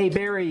number. Hey,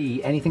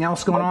 Barry, anything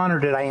else going on, or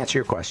did I answer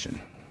your question?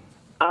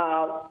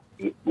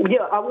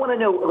 Yeah, I want to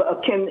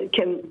know,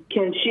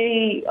 can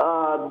she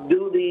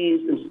do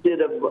these instead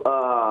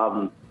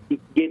of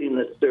getting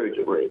the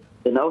surgery?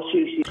 You know,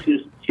 she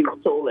was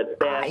told that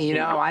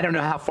I don't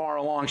know how far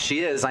along she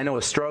is. I know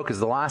a stroke is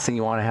the last thing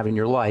you want to have in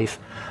your life,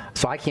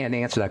 so I can't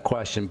answer that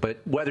question. But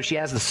whether she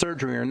has the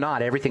surgery or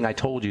not, everything I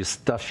told you is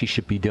stuff she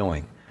should be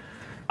doing.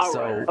 All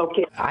right.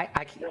 Okay.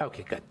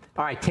 Okay, good.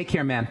 All right, take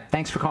care, man.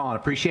 Thanks for calling.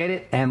 Appreciate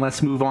it. And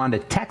let's move on to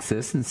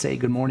Texas and say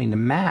good morning to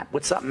Matt.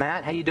 What's up,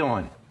 Matt? How you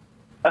doing?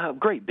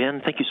 Great,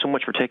 Ben. Thank you so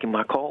much for taking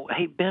my call.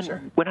 Hey, Ben,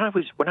 sure. when I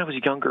was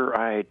younger,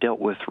 I dealt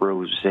with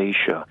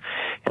rosacea,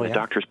 and the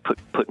doctors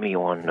put me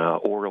on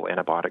oral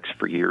antibiotics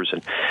for years.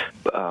 And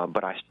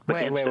but I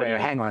wait,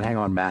 hang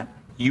on, Matt.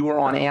 You were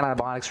on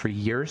antibiotics for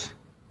years?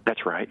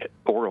 That's right,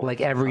 oral.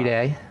 Like every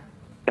day?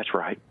 That's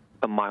right,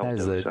 a mild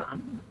dose.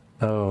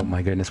 Oh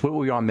my goodness, what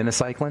were you on?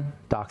 Minocycline,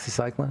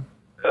 doxycycline?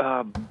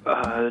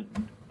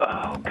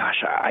 Oh,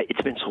 gosh,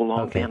 it's been so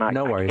long, okay. Ben, I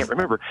can't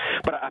remember.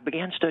 But I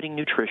began studying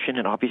nutrition,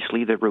 and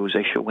obviously the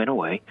rosacea went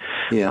away.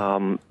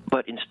 Yeah.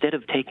 But instead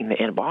of taking the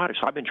antibiotics,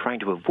 I've been trying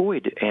to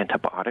avoid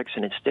antibiotics,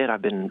 and instead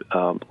I've been,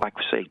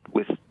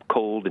 with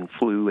cold and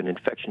flu and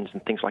infections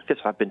and things like this,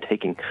 I've been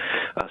taking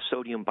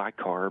sodium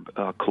bicarb,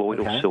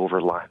 colloidal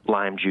silver,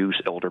 lime juice,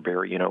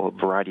 elderberry, a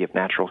variety of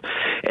naturals.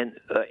 And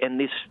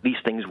these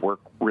things work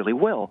really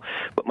well.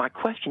 But my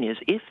question is,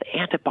 if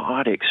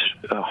antibiotics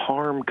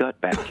harm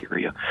gut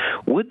bacteria,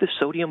 would the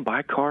sodium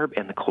bicarb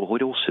and the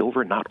colloidal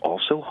silver not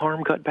also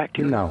harm gut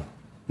bacteria? No.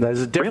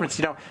 There's a difference.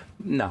 Really?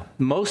 No.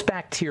 Most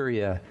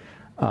bacteria,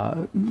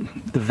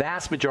 the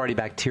vast majority of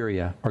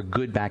bacteria are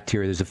good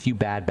bacteria. There's a few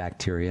bad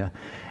bacteria.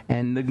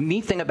 And the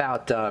neat thing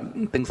about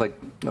things like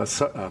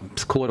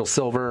colloidal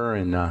silver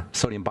and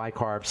sodium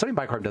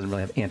bicarb doesn't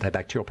really have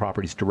antibacterial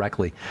properties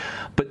directly.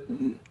 But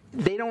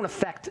they don't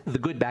affect the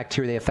good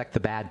bacteria. They affect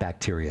the bad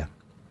bacteria.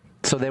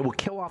 So they will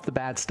kill off the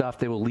bad stuff.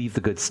 They will leave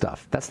the good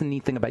stuff. That's the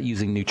neat thing about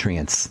using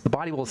nutrients. The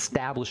body will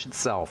establish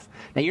itself.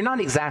 Now, you're not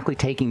exactly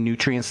taking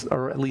nutrients,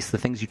 or at least the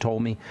things you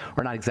told me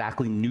are not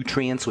exactly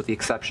nutrients with the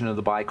exception of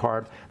the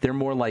bicarb. They're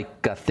more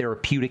like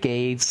therapeutic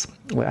aids.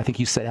 I think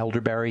you said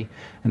elderberry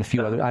and a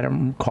few other, I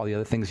don't recall the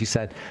other things you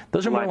said.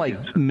 Those are more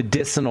like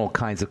medicinal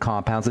kinds of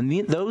compounds, and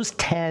those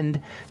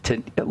tend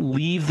to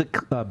leave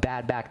the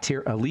bad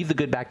bacteria, leave the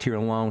good bacteria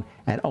alone,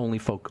 and only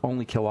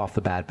kill off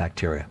the bad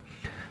bacteria.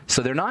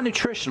 So they're not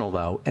nutritional,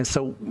 though. And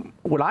so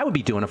what I would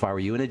be doing if I were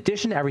you, in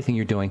addition to everything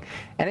you're doing,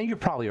 and you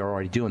probably are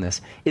already doing this,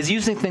 is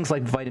using things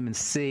like vitamin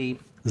C,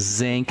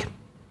 zinc,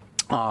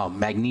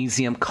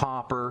 magnesium,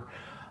 copper,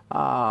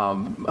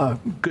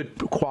 good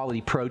quality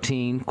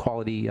protein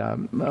with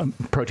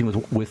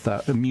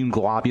immune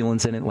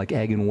globulins in it, like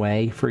egg and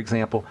whey, for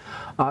example.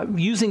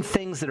 Using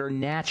things that are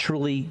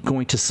naturally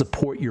going to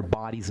support your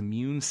body's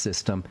immune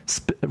system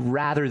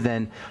rather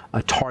than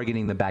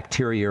targeting the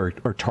bacteria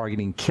or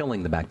targeting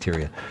killing the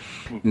bacteria.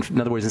 In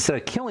other words, instead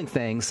of killing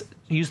things,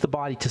 use the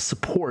body to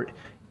support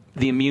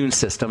the immune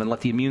system and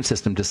let the immune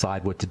system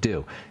decide what to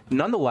do.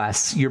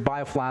 Nonetheless, your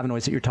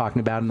bioflavonoids that you're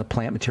talking about and the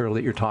plant material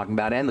that you're talking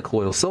about and the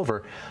colloidal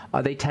silver,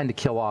 they tend to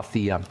kill off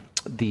the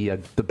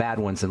bad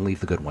ones and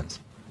leave the good ones.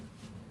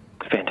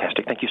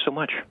 Fantastic. Thank you so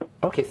much.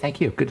 Okay, thank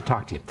you. Good to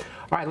talk to you.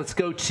 All right, let's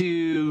go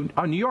to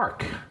New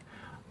York,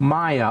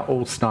 my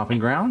old stomping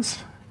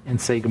grounds, and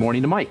say good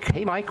morning to Mike.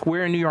 Hey, Mike,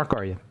 where in New York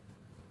are you?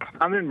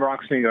 I'm in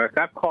Bronx, New York.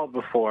 I've called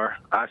before.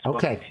 I've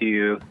spoken to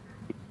you.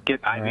 Get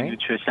IV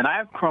nutrition. I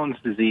have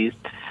Crohn's disease.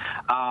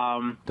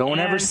 Don't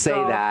ever say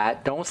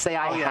that. Don't say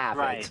I have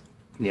it.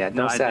 Yeah,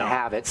 don't say I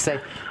have it. Say,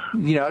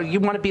 you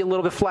want to be a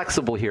little bit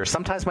flexible here.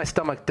 Sometimes my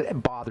stomach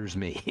bothers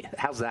me.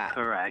 How's that?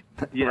 Correct.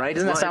 Yes. Right?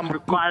 Doesn't that sound? It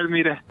required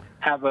me to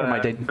have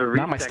a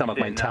not my stomach,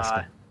 my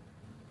intestine.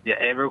 Yeah,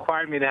 it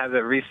required me to have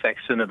a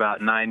resection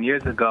about 9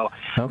 years ago.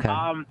 Okay.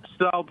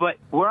 But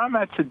where I'm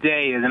at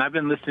today is, and I've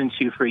been listening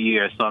to you for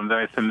years, so I'm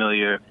very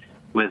familiar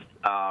with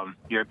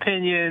your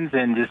opinions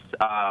and just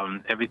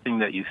everything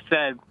that you've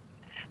said.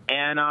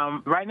 And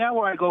right now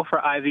where I go for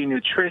IV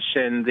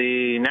nutrition,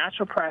 the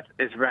naturopath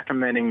is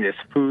recommending this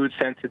food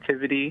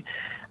sensitivity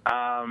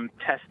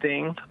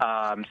testing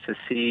to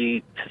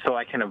see so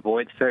I can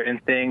avoid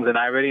certain things. And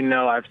I already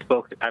know I've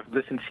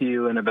listened to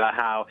you and about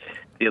how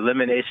the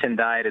elimination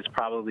diet is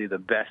probably the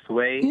best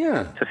way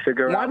to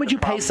figure out. Why would you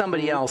pay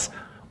somebody else?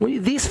 Well,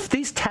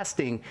 these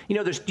testing, you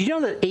know that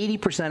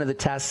 80% of the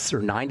tests or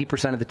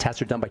 90% of the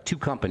tests are done by two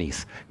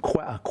companies,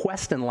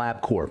 Quest and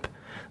LabCorp.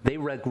 They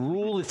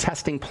rule the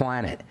testing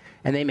planet,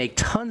 and they make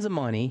tons of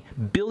money,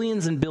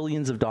 billions and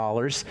billions of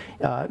dollars,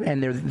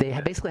 and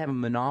they basically have a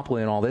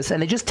monopoly on all this, and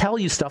they just tell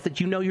you stuff that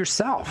you know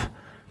yourself.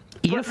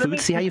 Eat a food,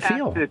 see how you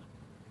feel.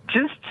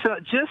 Just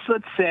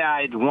let's say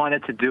I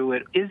wanted to do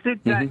it. Is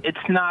it that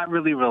it's not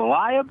really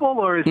reliable,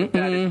 or is it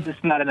that it's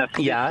just not an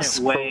efficient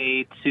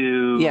way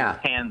to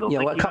handle?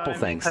 Yeah, a couple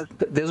things.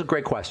 Those are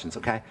great questions.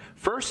 Okay,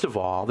 first of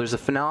all, there's a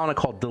phenomenon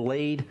called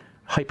delayed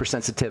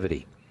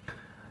hypersensitivity,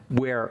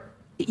 where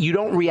you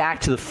don't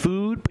react to the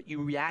food, but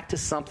you react to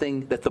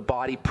something that the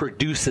body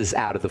produces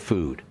out of the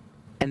food,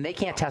 and they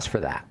can't test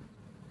for that.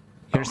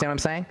 You understand what I'm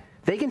saying?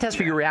 They can test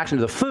for your reaction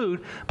to the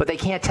food, but they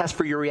can't test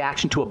for your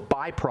reaction to a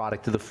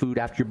byproduct of the food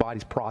after your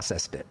body's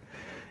processed it.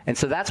 And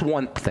so that's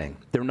one thing.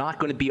 They're not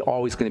going to be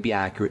always going to be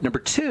accurate. Number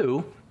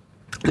two,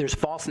 there's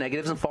false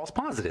negatives and false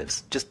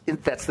positives.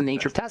 That's the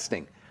nature of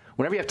testing.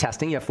 Whenever you have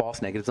testing, you have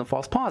false negatives and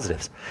false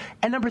positives.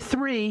 And number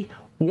three,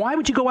 why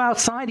would you go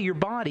outside of your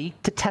body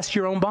to test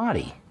your own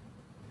body?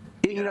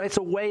 It's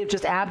a way of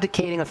just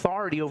abdicating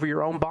authority over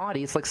your own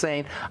body. It's like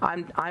saying,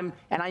 and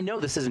I know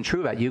this isn't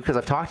true about you because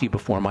I've talked to you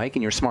before, Mike,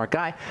 and you're a smart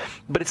guy,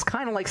 but it's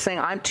kind of like saying,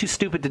 I'm too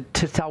stupid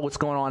to tell what's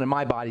going on in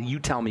my body. You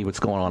tell me what's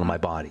going on in my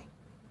body.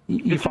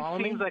 You follow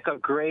me? It seems like a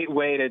great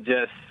way to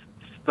just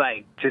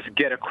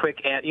get a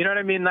quick answer. You know what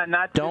I mean?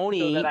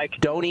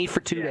 Don't eat for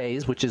 2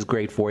 days, which is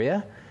great for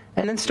you.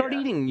 And then start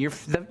eating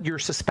your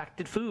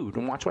suspected food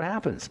and watch what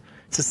happens.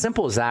 It's as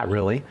simple as that,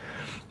 really.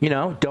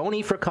 Don't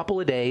eat for a couple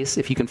of days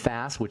if you can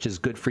fast, which is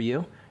good for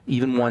you,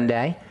 even one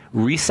day.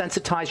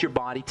 Resensitize your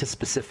body to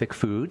specific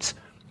foods,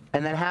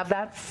 and then have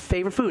that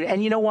favorite food.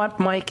 And you know what,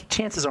 Mike?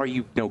 Chances are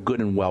you know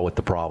good and well what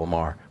the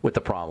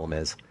problem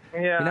is.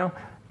 Yeah.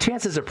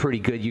 Chances are pretty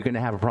good you're going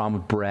to have a problem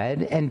with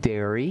bread and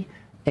dairy,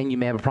 and you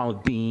may have a problem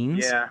with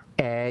beans,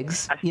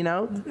 eggs, I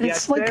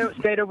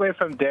stayed away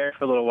from dairy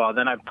for a little while.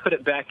 Then I put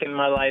it back in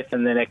my life,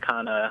 and then it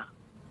kind of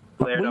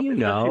flared up.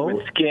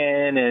 With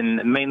skin,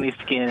 and mainly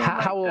skin.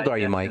 How old are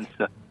you, Mike?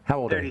 How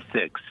old are you?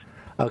 36.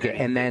 Okay,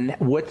 and then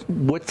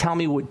tell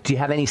me, do you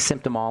have any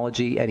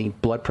symptomology, any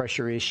blood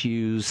pressure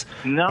issues,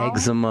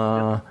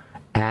 eczema,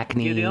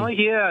 acne?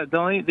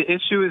 The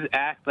issue is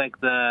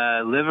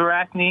the liver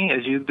acne,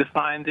 as you've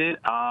defined it.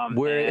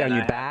 Where, on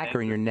your back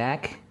or in your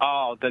neck?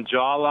 Oh, the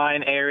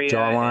jawline area.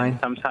 And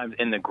sometimes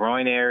in the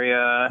groin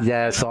area.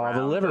 Yeah, it's all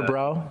the liver,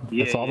 bro.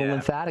 It's all the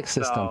lymphatic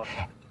system.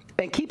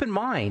 And keep in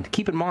mind,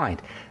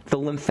 the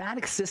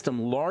lymphatic system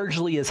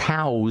largely is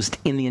housed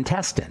in the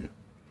intestine.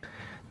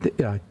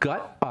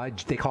 gut,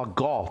 they call it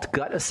GALT,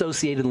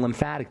 gut-associated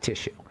lymphatic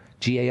tissue,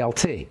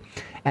 GALT.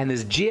 And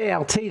this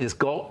GALT, this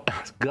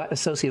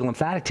gut-associated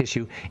lymphatic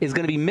tissue, is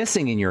going to be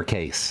missing in your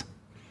case.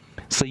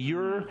 So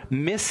you're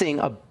missing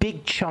a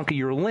big chunk of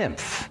your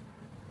lymph.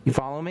 You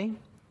follow me?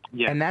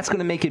 Yeah. And that's going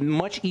to make it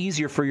much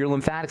easier for your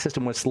lymphatic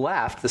system, what's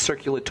left, the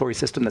circulatory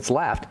system that's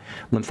left,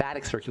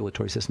 lymphatic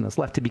circulatory system that's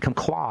left, to become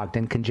clogged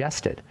and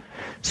congested.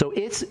 So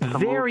it's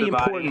very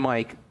important,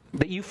 Mike,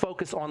 that you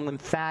focus on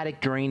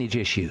lymphatic drainage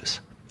issues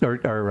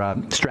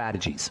or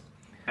strategies.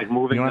 Like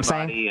moving you know the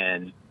body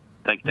and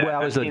like that. Well,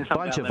 there's a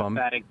bunch of them.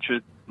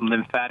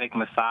 Lymphatic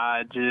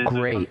massages.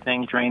 Great.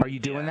 Drainage. Are you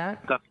doing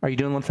that? Are you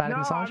doing lymphatic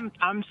massage?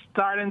 I'm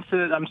starting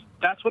to.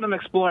 That's what I'm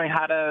exploring,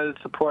 how to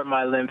support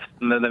my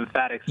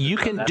lymphatic system. You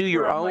can do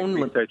your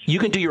own. You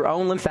can do your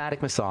own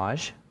lymphatic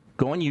massage.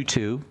 Go on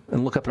YouTube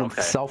and look up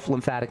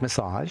self-lymphatic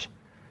massage.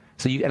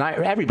 So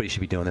everybody should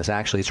be doing this.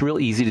 Actually, it's real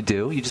easy to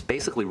do. You just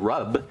basically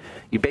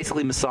you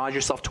basically massage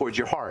yourself towards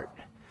your heart.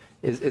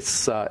 And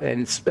it's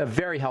a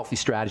very healthy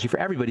strategy for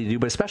everybody to do,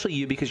 but especially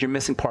you, because you're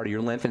missing part of your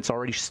lymph, and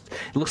it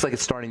looks like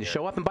it's starting to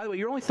show up. And by the way,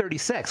 you're only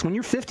 36. When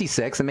you're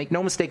 56, and make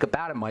no mistake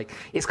about it, Mike,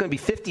 it's going to be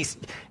 50.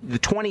 The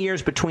 20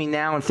 years between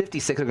now and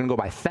 56 are going to go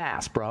by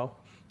fast, bro.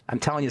 I'm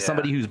telling you,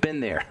 somebody who's been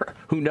there,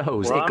 who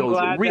knows. Well, it goes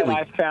I'm glad really.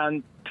 that I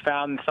found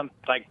something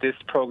like this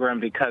program,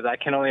 because I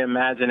can only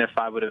imagine if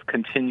I would have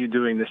continued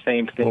doing the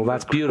same thing. Well,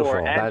 that's beautiful.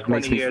 And that 20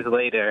 makes me years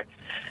later.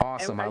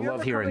 Awesome. I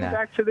love hearing that.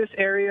 Back to this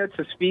area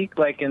to speak,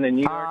 like in the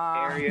New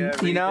York area.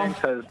 You know,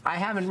 I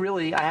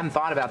haven't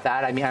thought about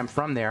that. I mean, I'm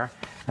from there,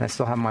 and I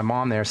still have my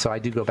mom there, so I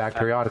do go back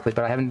periodically.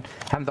 But I haven't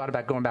thought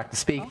about going back to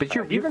speak. But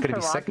you're going to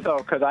be sick.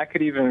 Because I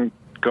could even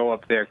go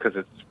up there because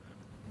it's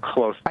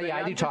close. Yeah,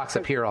 I do talks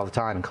up here all the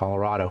time in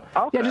Colorado.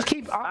 Okay. Yeah, just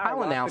keep.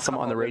 I'll announce them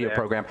on the radio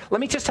program.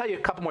 Let me just tell you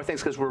a couple more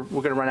things, because we're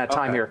going to run out of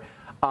time here.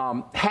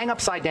 Hang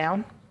upside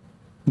down.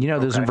 You know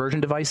those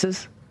inversion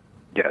devices?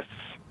 Yes.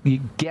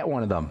 You get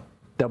one of them.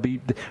 They'll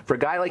be, for a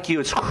guy like you,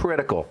 it's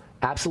critical.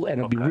 Absolutely, and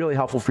it'll be really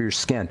helpful for your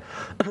skin.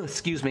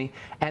 Excuse me.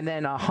 And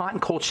then hot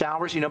and cold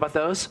showers. You know about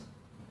those?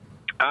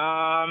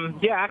 Yeah,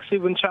 actually,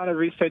 when trying to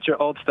research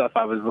your old stuff,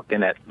 I was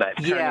looking at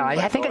that. Yeah,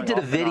 I think I did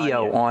a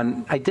video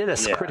on. I did a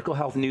Yeah. critical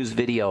health news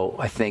video.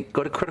 I think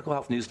go to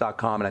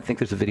criticalhealthnews.com, and I think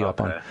there's a video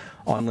up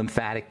on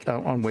lymphatic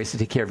on ways to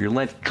take care of your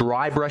lymph.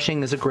 Dry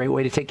brushing is a great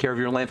way to take care of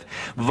your lymph.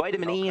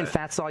 Vitamin E and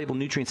fat soluble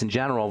nutrients in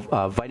general.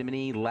 Vitamin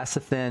E,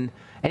 lecithin.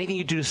 Anything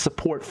you do to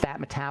support fat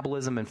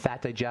metabolism and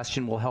fat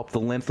digestion will help the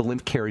lymph. The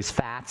lymph carries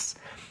fats.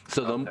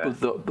 So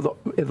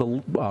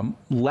the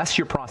less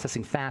you're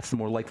processing fats, the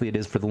more likely it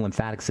is for the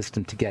lymphatic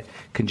system to get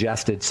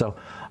congested. So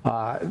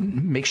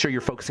make sure you're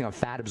focusing on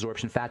fat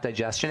absorption, fat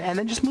digestion, and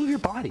then just move your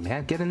body,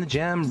 man. Get in the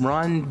gym,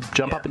 run,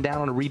 jump up and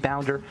down on a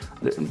rebounder.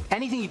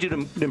 Anything you do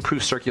to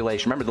improve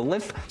circulation. Remember, the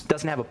lymph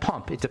doesn't have a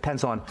pump. It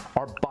depends on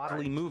our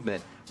bodily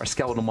movement, our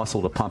skeletal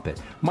muscle to pump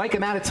it. Mike,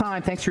 I'm out of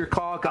time. Thanks for your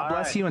call. God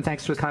bless you, and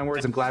thanks for the kind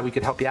words. I'm glad we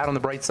could help you out on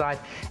the bright side.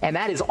 And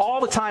that is all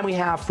the time we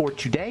have for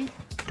today.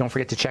 Don't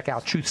forget to check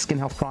out Truth Skin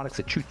Health products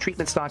at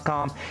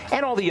truthtreatments.com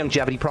and all the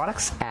longevity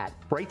products at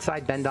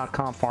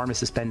brightsideben.com,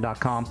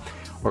 pharmacistben.com,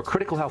 or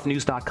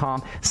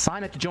criticalhealthnews.com.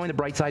 Sign up to join the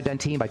Brightside Ben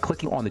team by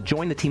clicking on the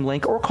Join the Team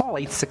link, or call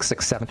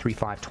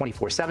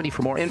 866-735-2470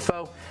 for more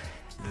info.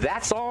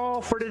 That's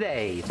all for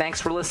today. Thanks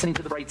for listening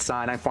to The Bright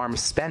Side. I'm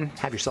Pharmacist Ben.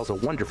 Have yourselves a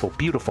wonderful,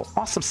 beautiful,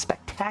 awesome,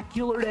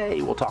 spectacular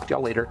day. We'll talk to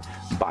y'all later.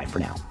 Bye for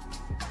now.